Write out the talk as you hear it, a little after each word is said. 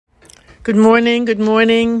Good morning. Good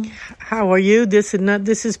morning. How are you? This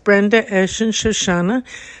is Brenda Eshin Shoshana,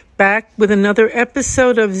 back with another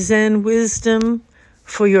episode of Zen Wisdom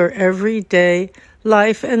for your everyday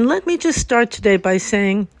life. And let me just start today by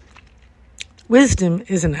saying wisdom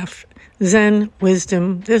is enough. Zen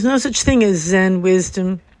wisdom. There's no such thing as Zen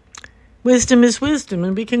wisdom. Wisdom is wisdom,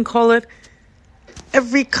 and we can call it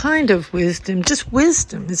every kind of wisdom. Just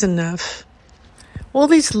wisdom is enough. All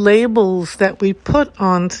these labels that we put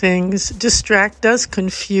on things distract us,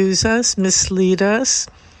 confuse us, mislead us,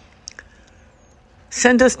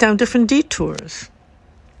 send us down different detours.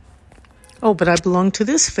 Oh, but I belong to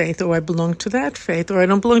this faith, or I belong to that faith, or I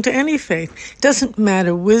don't belong to any faith. It doesn't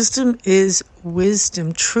matter. Wisdom is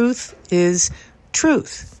wisdom. Truth is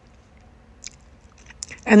truth.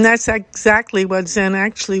 And that's exactly what Zen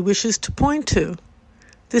actually wishes to point to.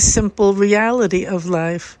 This simple reality of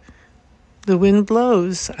life. The wind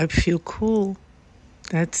blows, I feel cool.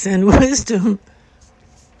 That's Zen wisdom.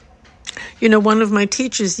 You know, one of my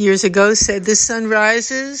teachers years ago said, the sun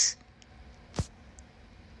rises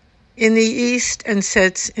in the east and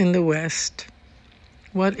sets in the west.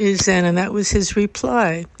 What is Zen? And that was his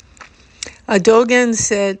reply. Dogen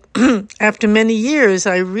said, after many years,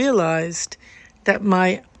 I realized that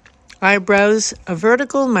my eyebrows are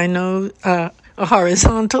vertical, my nose are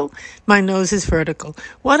horizontal, my nose is vertical.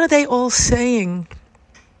 What are they all saying?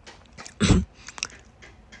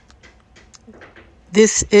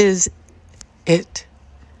 This is it.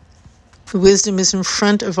 The wisdom is in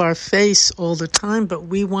front of our face all the time, but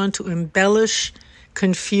we want to embellish,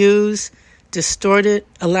 confuse, distort it,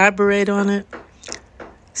 elaborate on it.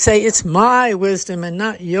 Say it's my wisdom and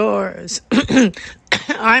not yours.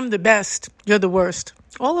 I'm the best, you're the worst.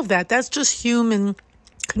 All of that, that's just human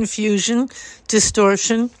confusion,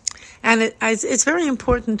 distortion. And it's very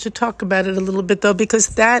important to talk about it a little bit, though,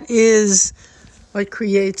 because that is what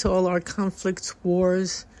creates all our conflicts,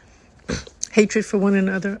 wars, hatred for one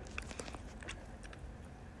another.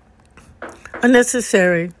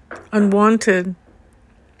 Unnecessary, unwanted.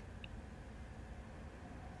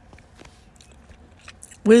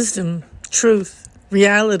 Wisdom, truth,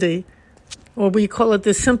 reality, or we call it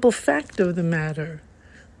the simple fact of the matter.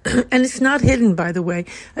 And it's not hidden, by the way.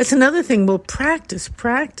 That's another thing. We'll practice.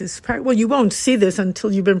 Well, you won't see this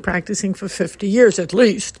until you've been practicing for 50 years at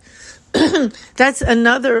least. That's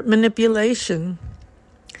another manipulation.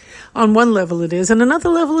 On one level it is. On another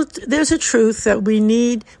level, there's a truth that we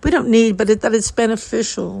don't need, but that it's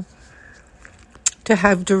beneficial to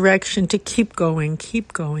have direction, to keep going,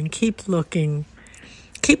 keep looking,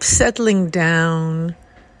 keep settling down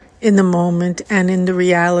in the moment and in the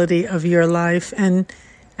reality of your life, and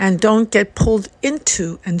don't get pulled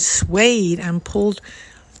into and swayed and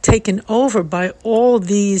taken over by all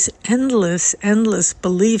these endless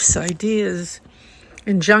beliefs, ideas,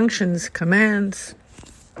 injunctions, commands.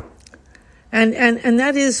 And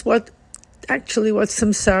that is what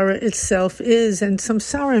samsara itself is. And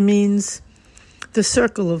samsara means the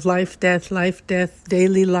circle of life, death,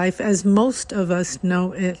 daily life, as most of us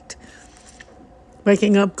know it.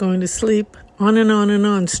 Waking up, going to sleep, on and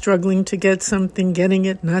on, struggling to get something, getting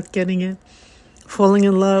it, not getting it, falling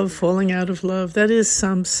in love, falling out of love. That is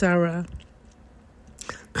samsara.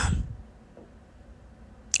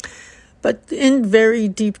 But in very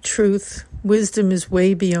deep truth, wisdom is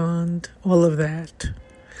way beyond all of that.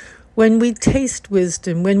 When we taste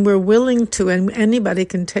wisdom, when we're willing to, and anybody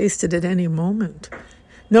can taste it at any moment.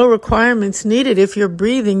 No requirements needed. If you're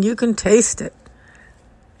breathing, you can taste it.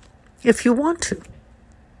 If you want to.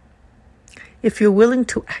 If you're willing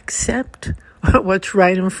to accept what's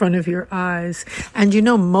right in front of your eyes. And you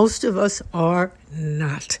know, most of us are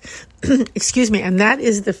not. Excuse me. And that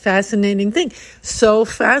is the fascinating thing. So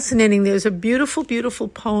fascinating. There's a beautiful, beautiful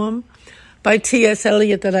poem by T.S.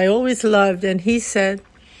 Eliot that I always loved. And he said,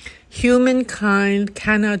 humankind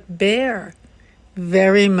cannot bear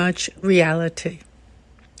very much reality.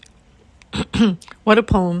 What a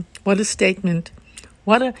poem. What a statement.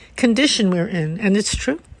 What a condition we're in. And it's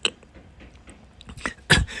true.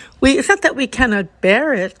 It's not that we cannot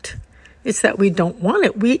bear it. It's that we don't want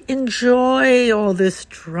it. We enjoy all this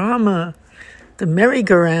drama, the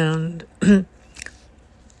merry-go-round, the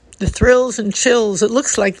thrills and chills. It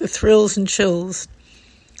looks like the thrills and chills.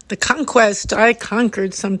 The conquest, I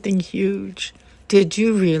conquered something huge. Did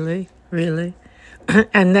you really? Really?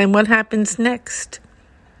 And then what happens next?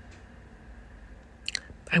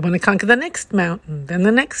 I want to conquer the next mountain, then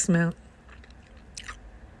the next mountain.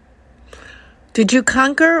 Did you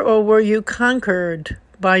conquer, or were you conquered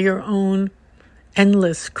by your own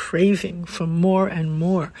endless craving for more and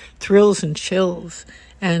more thrills and chills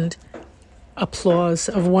and applause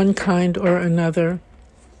of one kind or another?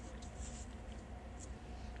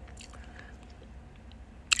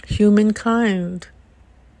 humankind.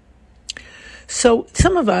 So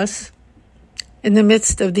some of us, in the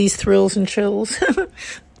midst of these thrills and chills,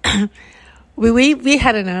 we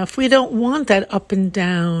had enough. We don't want that up and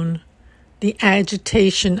down, the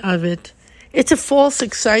agitation of it. It's a false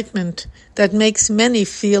excitement that makes many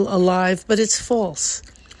feel alive, but it's false.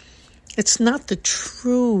 It's not the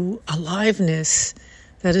true aliveness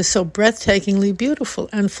that is so breathtakingly beautiful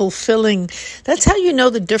and fulfilling. That's how you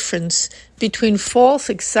know the difference between false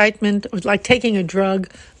excitement, or like taking a drug.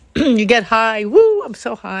 You get high, woo, I'm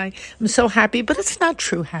so high, I'm so happy, but it's not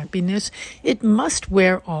true happiness. It must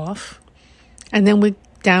wear off, and then we're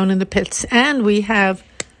down in the pits, and we have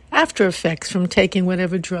after effects from taking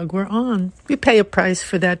whatever drug we're on. We pay a price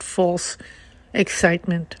for that false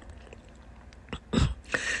excitement.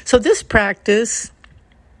 So this practice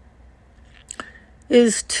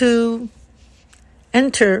is to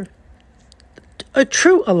enter a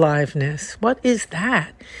true aliveness. What is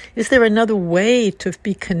that? Is there another way to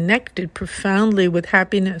be connected profoundly with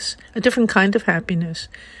happiness, a different kind of happiness,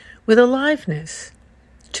 with aliveness,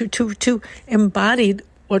 to embody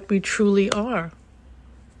what we truly are,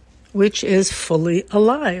 which is fully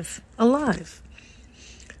alive.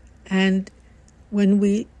 And when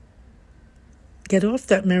we get off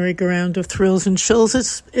that merry-go-round of thrills and chills,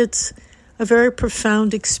 it's a very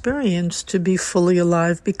profound experience to be fully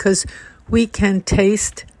alive, because we can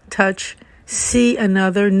taste, touch, see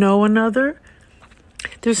another, know another.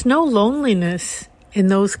 There's no loneliness in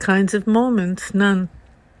those kinds of moments. None.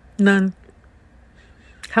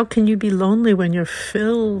 How can you be lonely when you're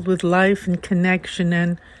filled with life and connection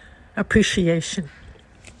and appreciation?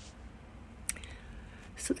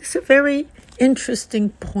 So this is a very interesting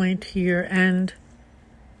point here, and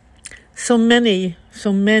so many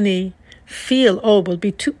feel, it will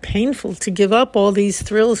be too painful to give up all these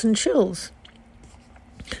thrills and chills.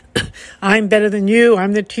 I'm better than you.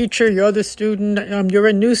 I'm the teacher. You're the student. You're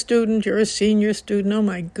a new student. You're a senior student. Oh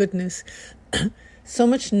my goodness. So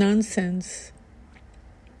much nonsense.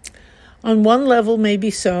 On one level,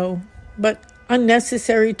 maybe so, but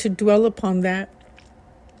unnecessary to dwell upon that.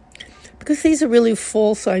 Because these are really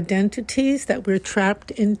false identities that we're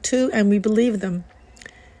trapped into, and we believe them.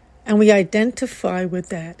 And we identify with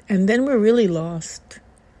that, and then we're really lost.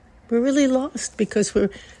 We're really lost because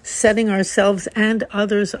we're setting ourselves and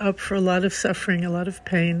others up for a lot of suffering, a lot of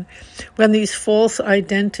pain, when these false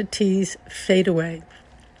identities fade away.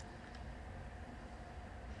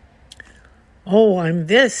 Oh, I'm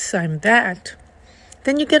this, I'm that.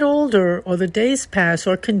 Then you get older, or the days pass,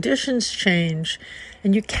 or conditions change,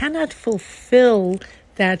 and you cannot fulfill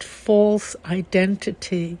that false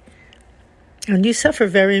identity. And you suffer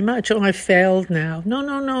very much. Oh, I failed now.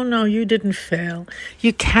 No, you didn't fail.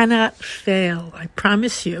 You cannot fail. I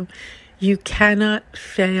promise you, you cannot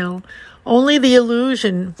fail. Only the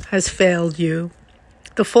illusion has failed you.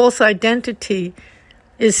 The false identity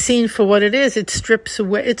is seen for what it is. It's stripped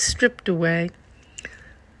away.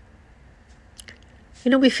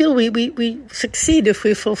 We feel we succeed if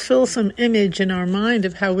we fulfill some image in our mind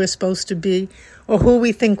of how we're supposed to be or who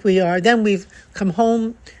we think we are. Then we've come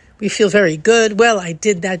home. We feel very good. Well, I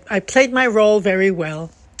did that. I played my role very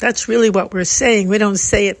well. That's really what we're saying. We don't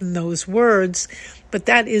say it in those words, but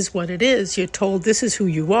that is what it is. You're told this is who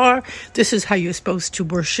you are. This is how you're supposed to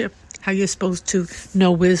worship, how you're supposed to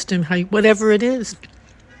know wisdom, whatever it is.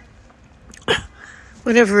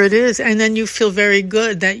 Whatever it is. And then you feel very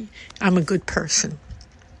good that I'm a good person.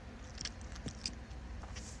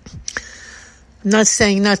 I'm not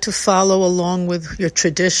saying not to follow along with your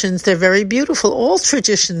traditions. They're very beautiful. All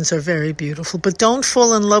traditions are very beautiful, but don't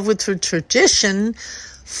fall in love with the tradition.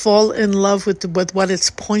 Fall in love with what it's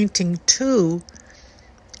pointing to,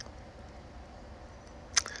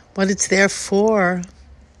 what it's there for.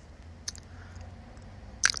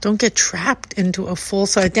 Don't get trapped into a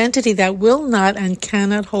false identity that will not and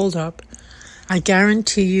cannot hold up. I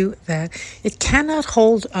guarantee you that it cannot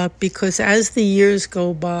hold up, because as the years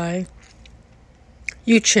go by,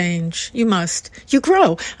 you change. You must. You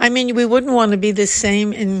grow. I mean, we wouldn't want to be the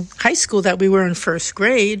same in high school that we were in first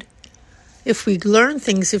grade. If we learn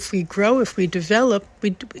things, if we grow, if we develop,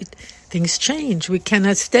 things change. We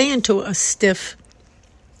cannot stay into a stiff,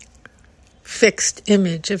 fixed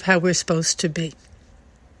image of how we're supposed to be.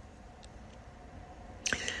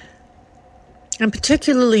 And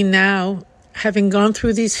particularly now, having gone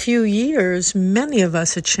through these few years, many of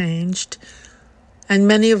us are changed, and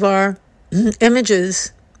many of our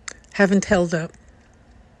images haven't held up.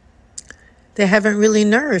 They haven't really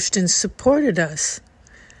nourished and supported us.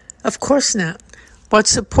 Of course not. What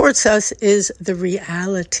supports us is the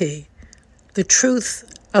reality, the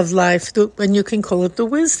truth of life, and you can call it the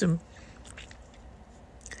wisdom.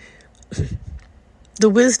 the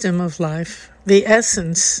wisdom of life, the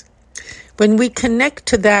essence. When we connect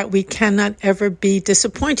to that, we cannot ever be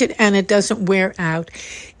disappointed, and it doesn't wear out.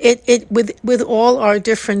 With all our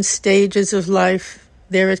different stages of life,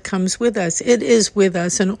 there it comes with us. It is with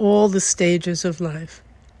us in all the stages of life.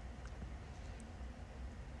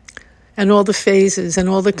 And all the phases and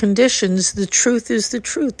all the conditions, the truth is the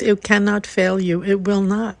truth. It cannot fail you. It will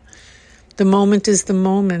not. The moment is the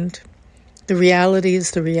moment. The reality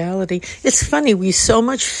is the reality. It's funny, we so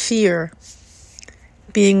much fear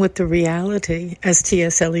being with the reality, as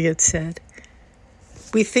T.S. Eliot said.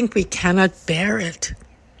 We think we cannot bear it.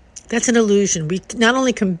 That's an illusion. We not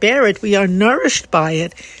only can bear it, we are nourished by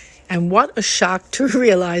it. And what a shock to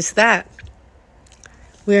realize that.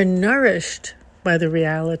 We're nourished by the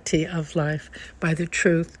reality of life, by the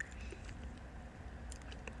truth.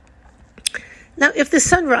 Now, if the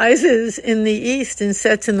sun rises in the east and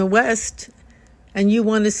sets in the west, and you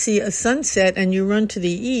want to see a sunset and you run to the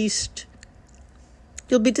east,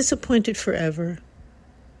 you'll be disappointed forever.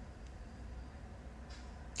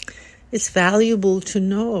 It's valuable to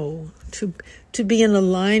know, to be in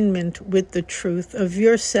alignment with the truth of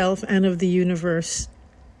yourself and of the universe.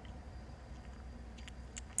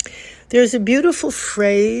 There's a beautiful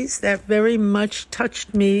phrase that very much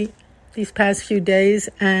touched me these past few days,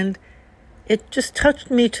 and it just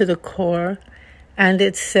touched me to the core. And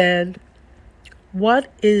it said,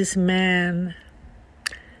 "What is man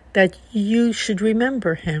that you should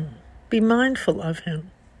remember him, be mindful of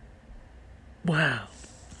him?" Wow.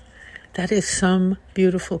 That is some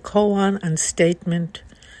beautiful koan and statement.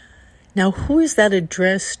 Now, who is that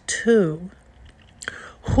addressed to?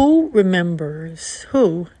 Who remembers?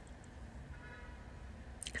 Who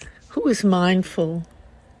is mindful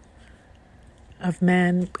of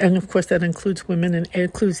man? And of course that includes women and it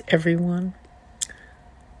includes everyone.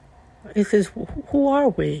 It says, who are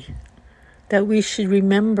we that we should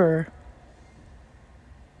remember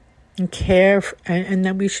and care, and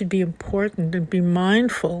that we should be important and be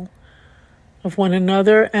mindful of one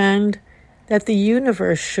another, and that the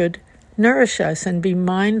universe should nourish us and be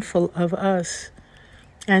mindful of us,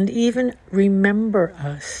 and even remember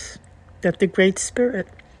us, that the Great Spirit,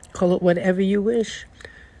 call it whatever you wish,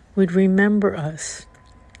 would remember us.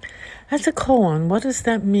 That's a koan. What does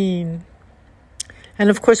that mean? And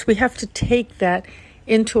of course, we have to take that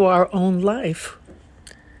into our own life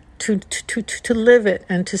to live it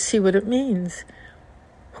and to see what it means.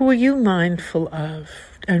 Who are you mindful of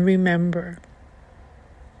and remember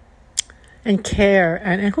and care,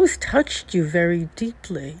 and who's touched you very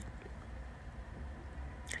deeply?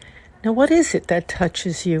 Now, what is it that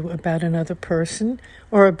touches you about another person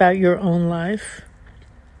or about your own life?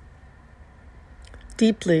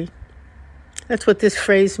 Deeply. That's what this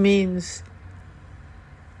phrase means.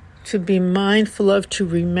 To be mindful of, to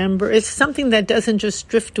remember. It's something that doesn't just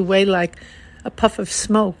drift away like a puff of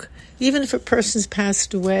smoke. Even if a person's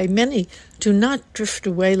passed away, many do not drift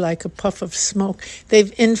away like a puff of smoke.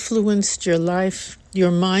 They've influenced your life.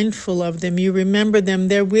 You're mindful of them. You remember them.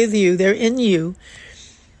 They're with you. They're in you.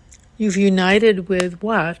 You've united with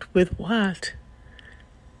what? With what?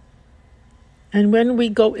 And when we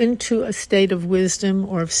go into a state of wisdom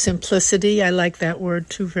or of simplicity, I like that word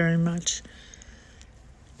too very much.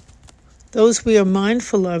 Those we are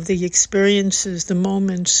mindful of, the experiences, the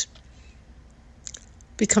moments,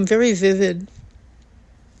 become very vivid.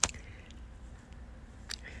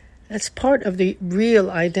 That's part of the real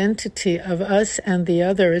identity of us and the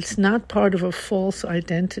other. It's not part of a false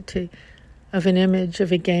identity, of an image,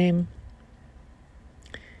 of a game.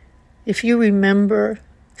 If you remember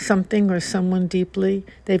something or someone deeply,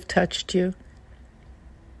 they've touched you,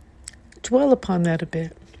 dwell upon that a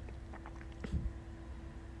bit.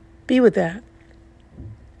 Be with that.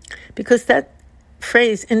 Because that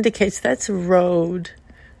phrase indicates that's a road,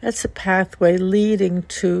 that's a pathway leading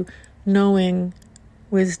to knowing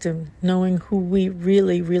wisdom, knowing who we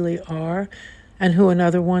really, really are, and who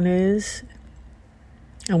another one is,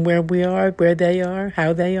 and where we are, where they are,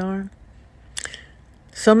 how they are.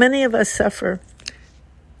 So many of us suffer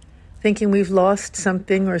thinking we've lost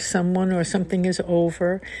something or someone or something is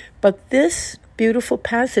over, but this beautiful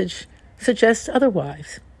passage suggests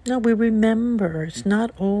otherwise. No, we remember. It's not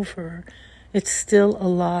over. It's still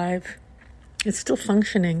alive. It's still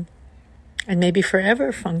functioning, and maybe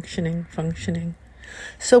forever functioning.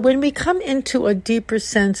 So when we come into a deeper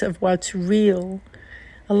sense of what's real,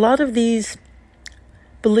 a lot of these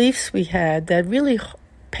beliefs we had that really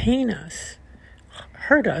pain us,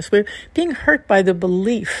 hurt us. We're being hurt by the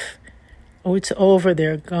belief, oh, it's over,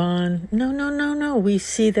 they're gone. No. We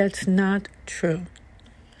see that's not true.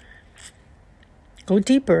 Go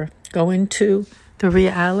deeper. Go into the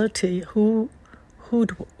reality.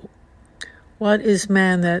 What is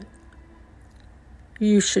man that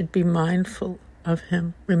you should be mindful of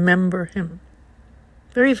him, remember him?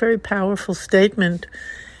 Very, very powerful statement.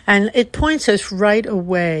 And it points us right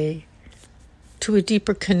away to a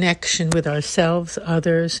deeper connection with ourselves,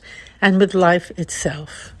 others, and with life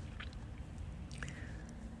itself.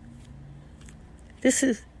 This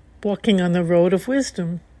is walking on the road of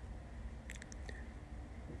wisdom,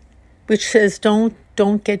 which says don't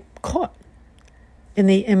get caught in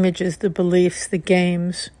the images, the beliefs, the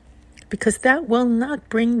games, because that will not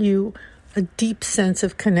bring you a deep sense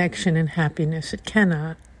of connection and happiness. It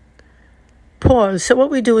cannot. Pause. So what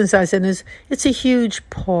we do in Zazen is, it's a huge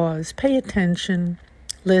pause. Pay attention,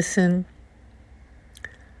 listen,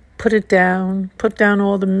 put it down, put down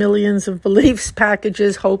all the millions of beliefs,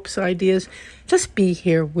 packages, hopes, ideas. Just be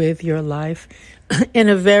here with your life in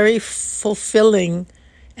a very fulfilling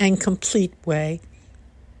and complete way.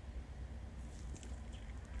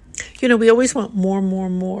 You know, we always want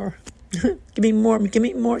more. Give me more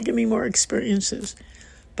experiences.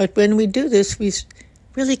 But when we do this, we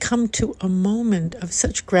really come to a moment of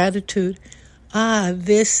such gratitude.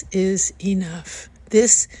 This is enough.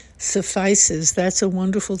 This suffices. That's a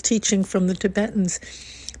wonderful teaching from the Tibetans,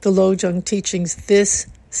 the Lojong teachings. This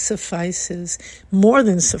suffices, more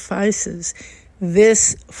than suffices.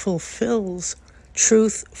 This fulfills.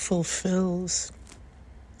 Truth fulfills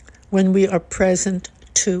when we are present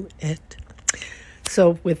to it.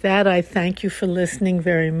 So with that, I thank you for listening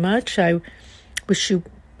very much. I wish you a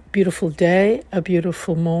beautiful day, a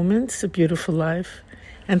beautiful moment, a beautiful life.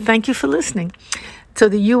 And thank you for listening. So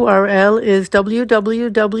the URL is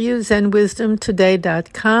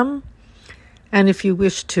www.zenwisdomtoday.com. And if you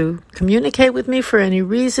wish to communicate with me for any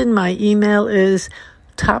reason, my email is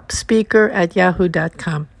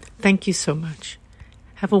topspeaker@yahoo.com. Thank you so much.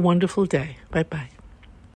 Have a wonderful day. Bye-bye.